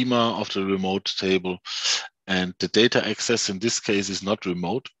the schema of the remote table. And the data access in this case is not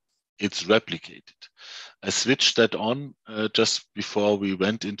remote, it's replicated. I switched that on just before we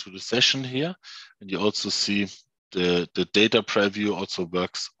went into the session here. And you also see the data preview also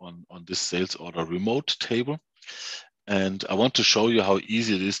works on this sales order remote table. And I want to show you how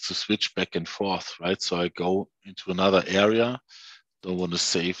easy it is to switch back and forth, right? So I go into another area, don't want to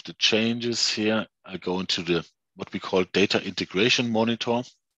save the changes here. I go into the what we call data integration monitor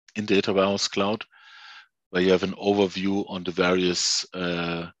in Data Warehouse Cloud, where you have an overview on the various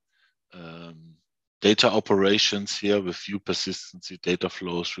data operations here with view persistency, data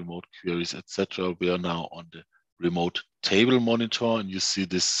flows, remote queries, etc. We are now on the remote table monitor, and you see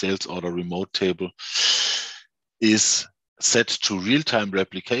this sales order remote table is set to real-time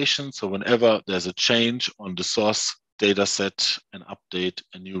replication. So whenever there's a change on the source data set, an update,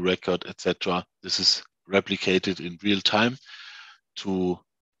 a new record, etc., this is replicated in real time to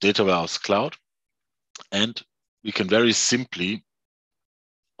Data Warehouse Cloud. And we can very simply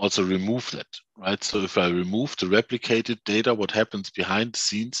also remove that, right? So if I remove the replicated data, what happens behind the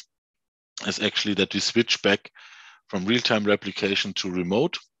scenes is actually that we switch back from real-time replication to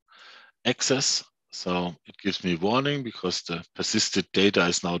remote access. So it gives me a warning because the persisted data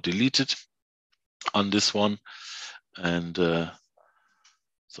is now deleted on this one. And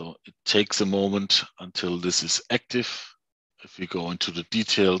so it takes a moment until this is active. If we go into the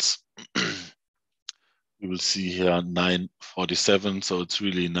details, we will see here 9:47. So it's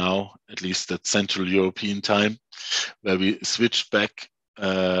really now, at least at Central European time, where we switch back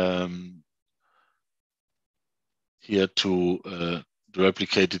here to the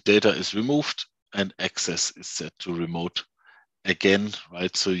replicated data is removed and access is set to remote again,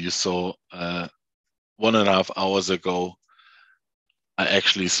 right? So you saw 1.5 hours ago, I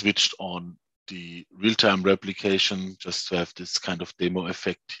actually switched on the real-time replication just to have this kind of demo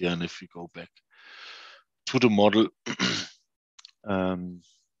effect here. And if we go back to the model,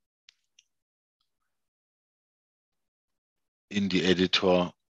 in the editor,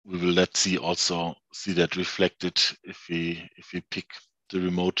 we will let's also see that reflected if we pick the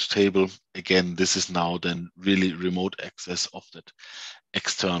remote table. Again, this is now then really remote access of that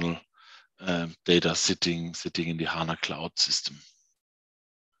external data sitting in the HANA Cloud system.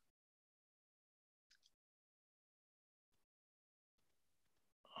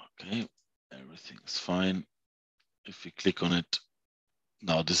 Okay, everything's fine. If we click on it,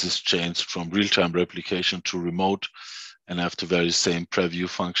 now this is changed from real-time replication to remote, and I have the very same preview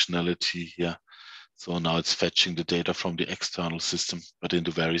functionality here. So now it's fetching the data from the external system, but in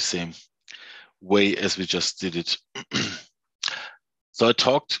the very same way as we just did it. So I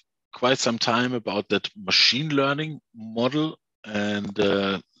talked quite some time about that machine learning model, and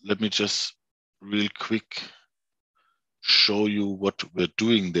let me just real quick show you what we're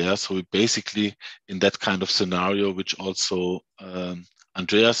doing there. So we basically, in that kind of scenario, which also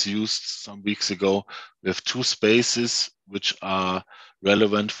Andreas used some weeks ago, we have two spaces which are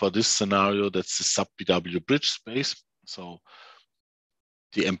relevant for this scenario. That's the SAP BW bridge space. So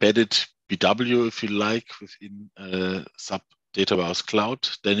the embedded BW, if you like, within SAP Data Warehouse Cloud.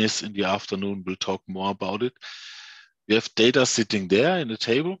 Dennis in the afternoon will talk more about it. We have data sitting there in a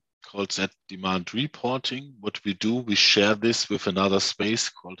table called set demand reporting. What we do, we share this with another space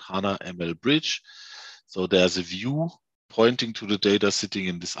called HANA ML Bridge. So there's a view pointing to the data sitting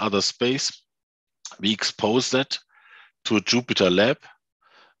in this other space. We expose that to a Jupyter Lab,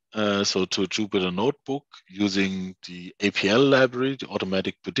 so to a Jupyter Notebook using the APL library, the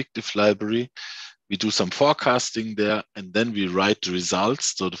automatic predictive library. We do some forecasting there, and then we write the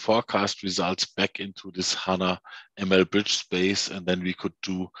results, so the forecast results back into this HANA ML Bridge space, and then we could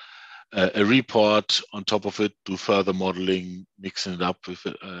do a report on top of it, do further modeling, mixing it up with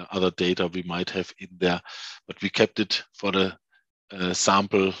other data we might have in there. But we kept it for the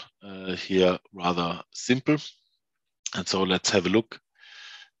sample here rather simple. And so let's have a look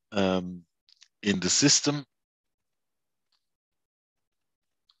in the system.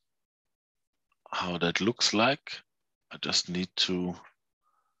 how that looks like. I just need to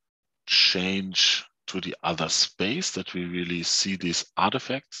change to the other space that we really see these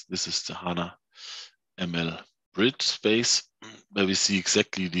artifacts. This is the HANA ML Bridge space, where we see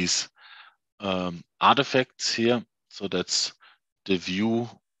exactly these artifacts here. So that's the view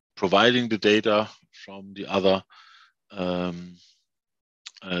providing the data from the other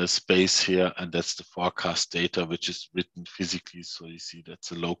space here, and that's the forecast data, which is written physically. So you see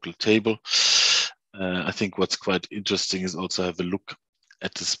that's a local table. I think what's quite interesting is also have a look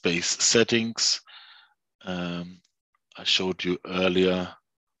at the space settings. I showed you earlier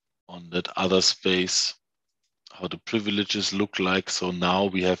on that other space how the privileges look like. So now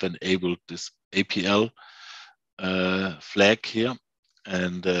we have enabled this APL flag here.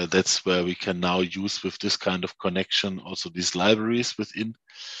 And that's where we can now use with this kind of connection also these libraries within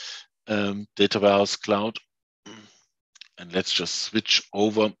Data Warehouse Cloud. And let's just switch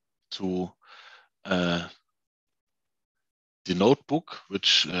over to the notebook,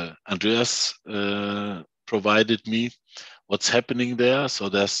 which Andreas provided me. What's happening there? So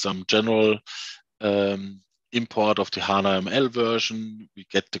there's some general import of the HANA ML version. We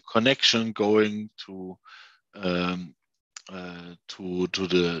get the connection going to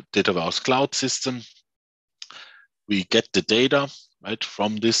the Data Warehouse Cloud system. We get the data right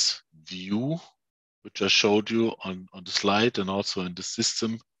from this view, which I showed you on the slide and also in the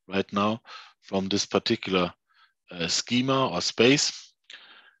system right now from this particular schema or space,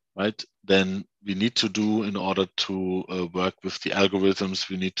 right? Then we need to do, in order to work with the algorithms,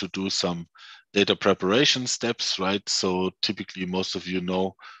 we need to do some data preparation steps, right? So typically most of you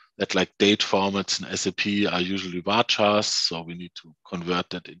know that like date formats in SAP are usually varchars, so we need to convert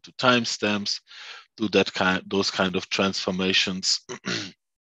that into timestamps, do those kind of transformations.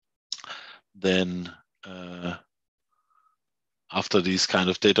 Then after these kind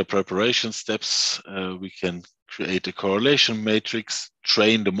of data preparation steps, we can create a correlation matrix,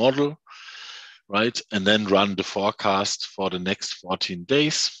 train the model, right? And then run the forecast for the next 14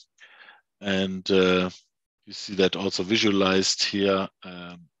 days. And you see that also visualized here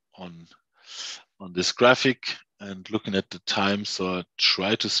on this graphic, and looking at the time. So I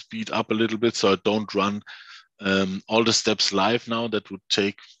try to speed up a little bit so I don't run all the steps live now. That would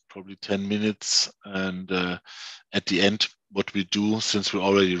take probably 10 minutes. And at the end, what we do, since we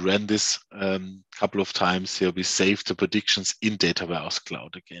already ran this couple of times here, we save the predictions in Data Warehouse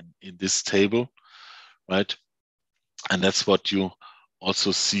Cloud again in this table, right? And that's what you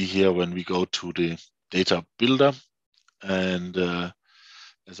also see here when we go to the data builder. And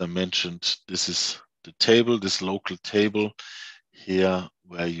as I mentioned, this is the table, this local table here,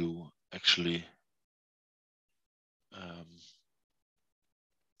 where you actually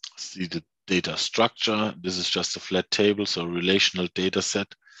see the data structure. This is just a flat table, so a relational data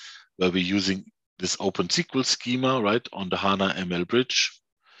set, where we're using this Open SQL schema, right, on the HANA ML Bridge.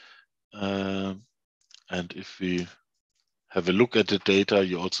 And if we have a look at the data,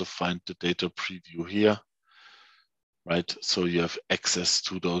 you also find the data preview here, right? So you have access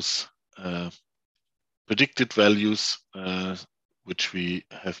to those predicted values, which we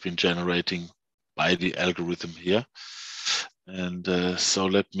have been generating by the algorithm here. And so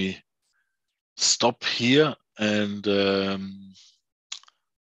let me stop here, and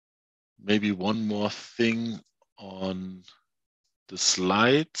maybe one more thing on the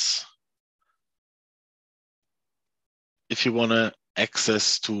slides. If you want to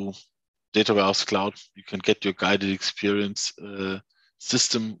access to Data Warehouse Cloud, you can get your guided experience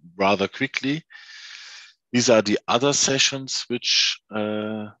system rather quickly. These are the other sessions which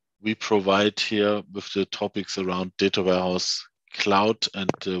we provide here with the topics around Data Warehouse Cloud, and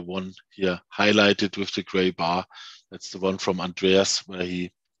the one here highlighted with the gray bar, that's the one from Andreas, where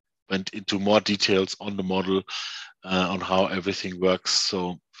he went into more details on the model, on how everything works.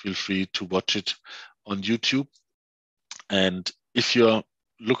 So feel free to watch it on YouTube. And if you're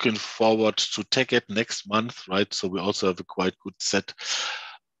looking forward to TechEd next month, right? So we also have a quite good set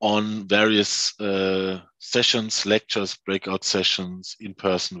on various sessions, lectures, breakout sessions,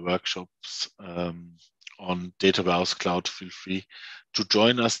 in-person workshops on Data Warehouse Cloud. Feel free to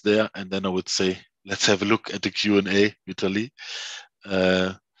join us there. And then I would say, let's have a look at the Q&A, Vitaly.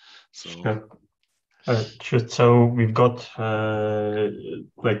 Sure. Sure. So we've got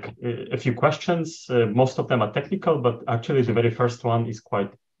like a few questions. Most of them are technical, but actually the very first one is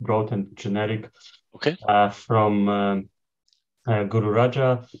quite broad and generic. Okay. From Guru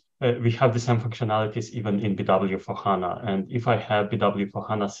Raja. We have the same functionalities even in BW for HANA. And if I have BW for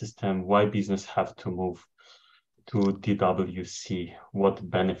HANA system, why business have to move to DWC? What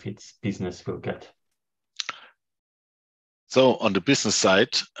benefits business will get? So on the business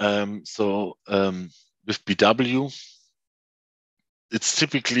side, with BW, it's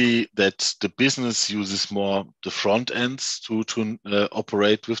typically that the business uses more the front ends to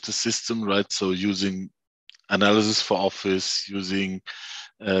operate with the system, right? So using analysis for Office, using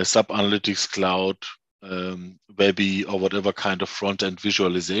SAP Analytics Cloud, Webby, or whatever kind of front end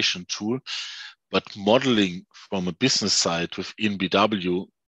visualization tool. But modeling from a business side within BW,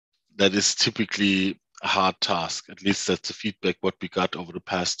 that is typically a hard task. At least that's the feedback what we got over the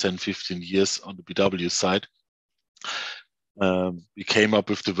past 10, 15 years on the BW side. We came up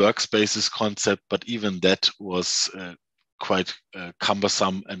with the workspaces concept, but even that was quite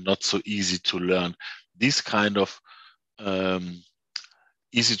cumbersome and not so easy to learn. These kind of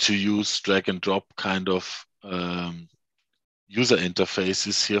easy to use drag and drop kind of user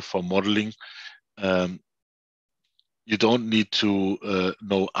interfaces here for modeling. You don't need to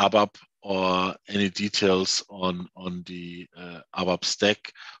know ABAP or any details on the ABAP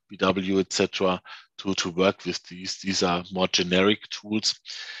stack, BW, etc. to work with these. These are more generic tools,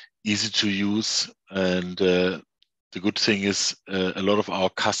 easy to use. And the good thing is a lot of our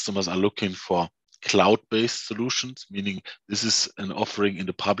customers are looking for cloud-based solutions, meaning this is an offering in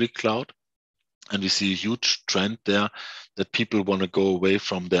the public cloud. And we see a huge trend there that people want to go away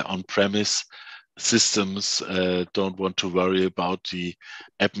from their on-premise systems, don't want to worry about the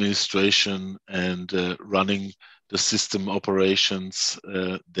administration and running the system operations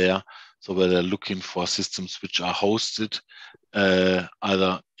there. So where they're looking for systems which are hosted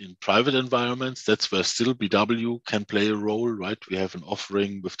either in private environments, that's where still BW can play a role, right? We have an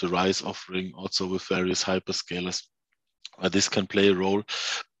offering with the RISE offering, also with various hyperscalers, where this can play a role,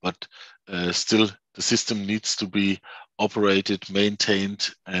 but still the system needs to be operated, maintained,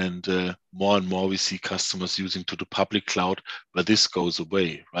 and more we see customers using to the public cloud, where this goes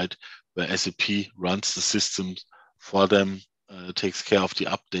away, right? Where SAP runs the systems for them, takes care of the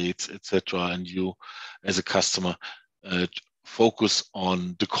updates, etc. And you, as a customer, focus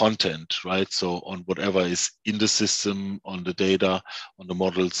on the content, right? So on whatever is in the system, on the data, on the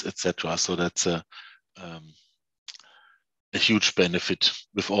models, etc. So that's a huge benefit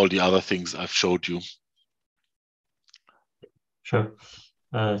with all the other things I've showed you. Sure.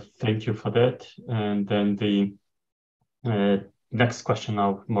 Thank you for that. And then the next question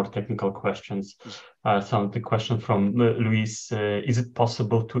now, more technical questions. So the question from Luis, is it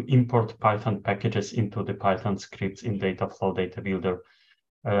possible to import Python packages into the Python scripts in Dataflow Data Builder?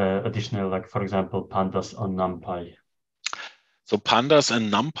 Additional, like for example, Pandas or NumPy? So Pandas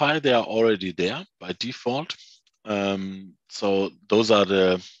and NumPy, they are already there by default. So those are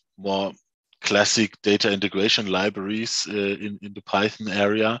the more classic data integration libraries in the Python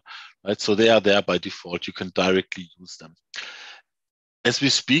area, right? So they are there by default. You can directly use them. As we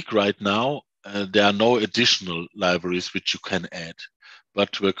speak right now, there are no additional libraries which you can add,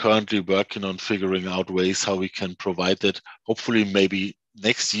 but we're currently working on figuring out ways how we can provide that, hopefully maybe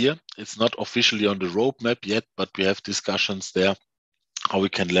next year. It's not officially on the roadmap yet, but we have discussions there how we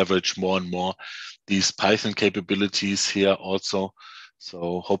can leverage more and more these Python capabilities here also.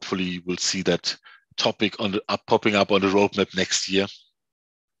 So hopefully we'll see that topic on the popping up on the roadmap next year.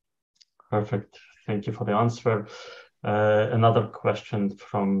 Perfect. Thank you for the answer. Another question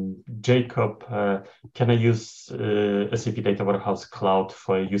from Jacob. Can I use SAP Data Warehouse Cloud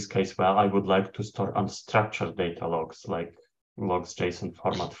for a use case where I would like to store unstructured data logs, like logs JSON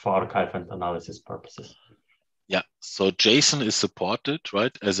format for archive and analysis purposes? Yeah, so JSON is supported,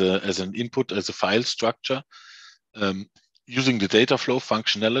 right, as an input, as a file structure, using the data flow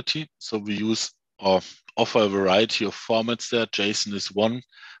functionality. So we use or offer a variety of formats there. JSON is one,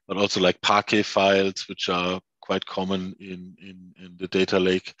 but also like Parquet files, which are quite common in the data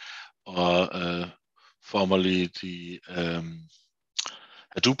lake, or formerly the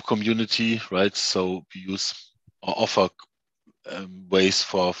Hadoop community, right? So we use or offer ways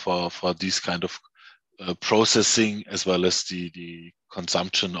for these kind of processing, as well as the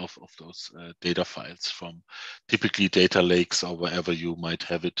consumption of those data files from typically data lakes or wherever you might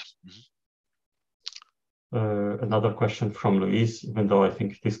have it. Mm-hmm. Another question from Luis, even though I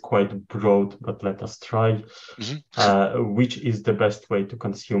think it is quite broad, but let us try. Mm-hmm. Which is the best way to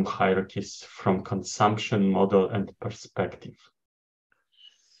consume hierarchies from consumption model and perspective?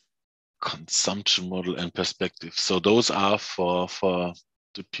 Consumption model and perspective. So those are for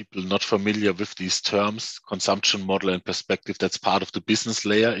the people not familiar with these terms, consumption model and perspective. That's part of the business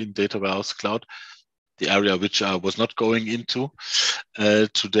layer in Data Warehouse Cloud, the area which I was not going into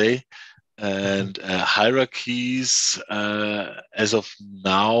today. And hierarchies, as of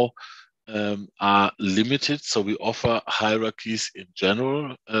now, are limited. So we offer hierarchies in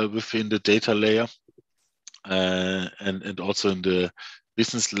general within the data layer. and also in the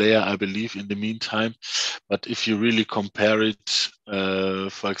business layer, I believe, in the meantime. But if you really compare it,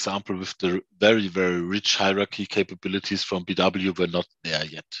 for example, with the very, very rich hierarchy capabilities from BW, we're not there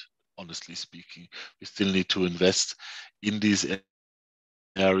yet, honestly speaking. We still need to invest in these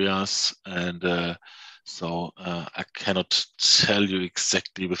areas, and so I cannot tell you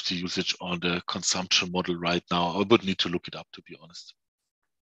exactly with the usage on the consumption model right now. I would need to look it up, to be honest.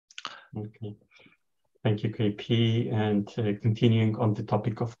 Okay. Thank you, KP. And continuing on the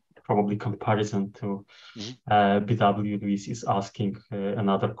topic of probably comparison to BW, Luis is asking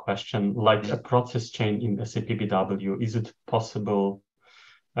another question. Like a process chain in SAP BW, is it possible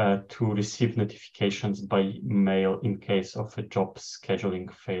to receive notifications by mail in case of a job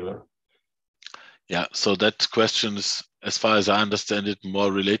scheduling failure? Yeah, so that question is, as far as I understand it,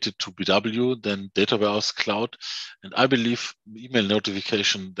 more related to BW than Data Warehouse Cloud. And I believe email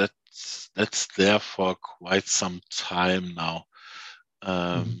notification, that's there for quite some time now.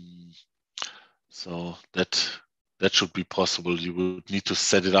 So that should be possible. You would need to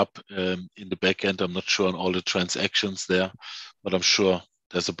set it up in the backend. I'm not sure on all the transactions there, but I'm sure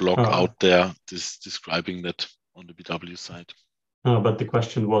there's a blog out there describing that on the BW side. But the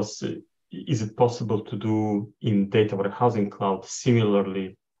question was, is it possible to do in Data Warehousing Cloud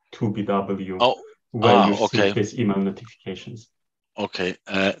similarly to BW, where you receive these email notifications? Okay,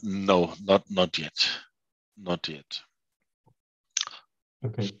 no, not yet. Not yet.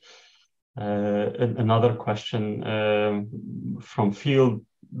 Okay. Another question from Phil.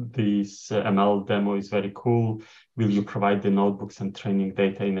 This ML demo is very cool. Will you provide the notebooks and training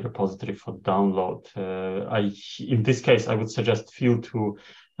data in a repository for download? In this case, I would suggest Phil to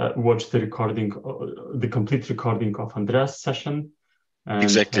watch the recording, the complete recording of Andreas' session. And,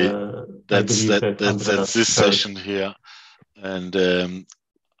 exactly. That's this session here, and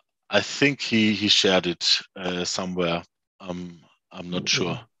I think he shared it somewhere. I'm not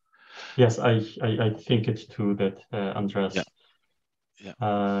sure. Yes, I think it too that Andreas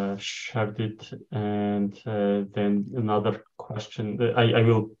shared it. And then another question. I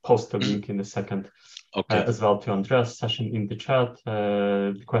will post a link in a second as well to Andreas' session in the chat.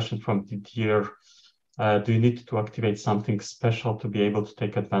 The question from Didier. Do you need to activate something special to be able to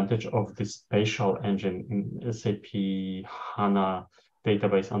take advantage of the spatial engine in SAP HANA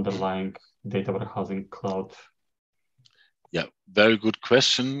database underlying Data Warehousing Cloud? Yeah, very good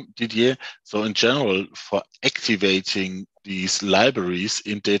question, Didier. So in general, for activating these libraries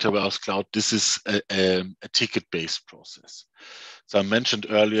in Data Warehouse Cloud, this is a ticket-based process. So I mentioned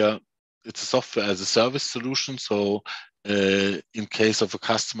earlier, it's a software as a service solution. So in case of a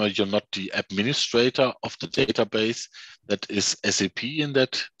customer, you're not the administrator of the database. That is SAP in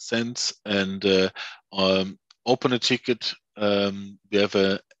that sense. And open a ticket. We have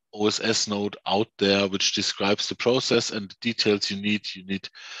a OSS node out there which describes the process and the details you need. You need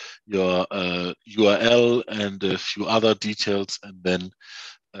your URL and a few other details, and then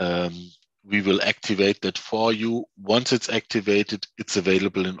we will activate that for you. Once it's activated, it's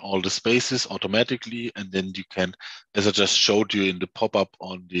available in all the spaces automatically, and then you can, as I just showed you in the pop-up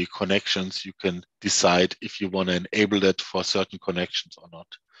on the connections, you can decide if you want to enable that for certain connections or not.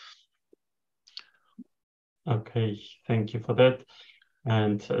 Okay, thank you for that.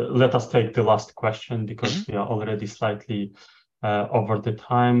 And let us take the last question because we are already slightly over the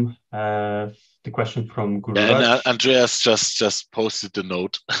time. The question from Guru Raj. And Andreas just posted the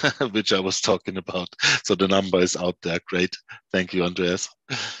note which I was talking about. So the number is out there. Great. Thank you, Andreas.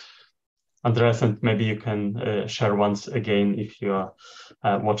 Andreas, and maybe you can share once again, if you are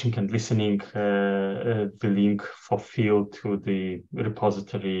watching and listening, the link for Phil to the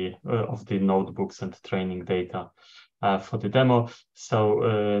repository of the notebooks and training data for the demo.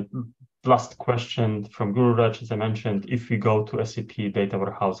 So last question from Guru Raj, as I mentioned, if we go to SAP Data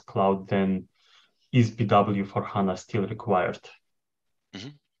Warehouse Cloud, then is BW for HANA still required?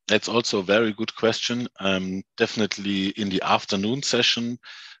 That's also a very good question. Definitely in the afternoon session,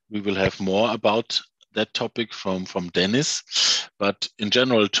 we will have more about that topic from Dennis. But in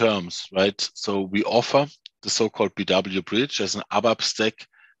general terms, right? So we offer the so-called BW Bridge as an ABAP stack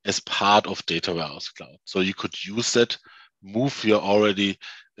as part of Data Warehouse Cloud. So you could use that, move your already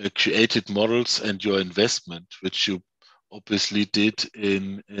created models and your investment, which you obviously did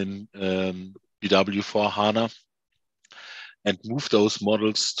in BW for HANA, and move those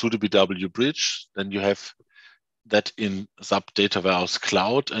models to the BW Bridge. Then you have that in SAP Data Warehouse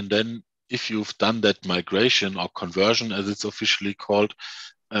Cloud. And then if you've done that migration or conversion, as it's officially called,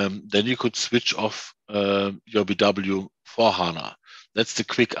 then you could switch off your BW for HANA. That's the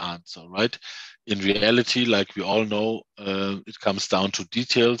quick answer, right? in reality, like we all know, it comes down to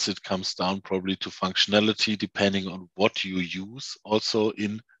details. It comes down probably to functionality, depending on what you use also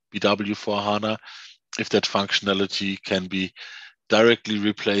in BW for HANA. If that functionality can be directly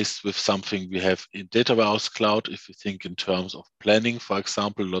replaced with something we have in Data Warehouse Cloud. If you think in terms of planning, for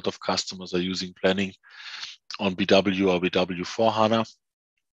example, a lot of customers are using planning on BW or BW for HANA.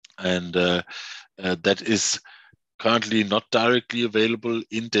 And that is currently not directly available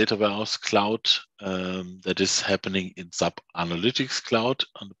in Data Warehouse Cloud. That is happening in SAP Analytics Cloud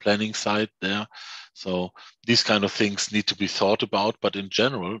on the planning side there. So these kind of things need to be thought about, but in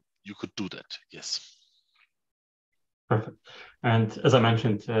general, you could do that, yes. Perfect. And as I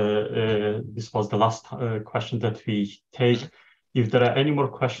mentioned, this was the last question that we take. If there are any more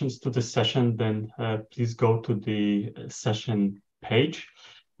questions to this session, then please go to the session page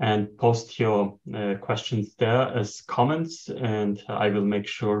and post your questions there as comments, and I will make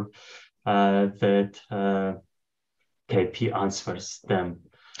sure that KP answers them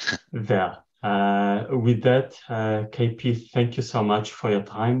there. With that, KP, thank you so much for your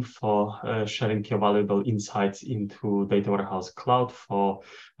time, for sharing your valuable insights into Data Warehouse Cloud, for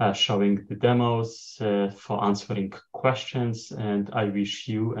showing the demos, for answering questions, and I wish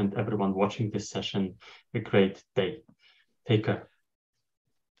you and everyone watching this session a great day. Take care.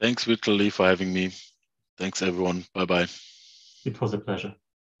 Thanks, Vitali, for having me. Thanks, everyone. Bye-bye. It was a pleasure.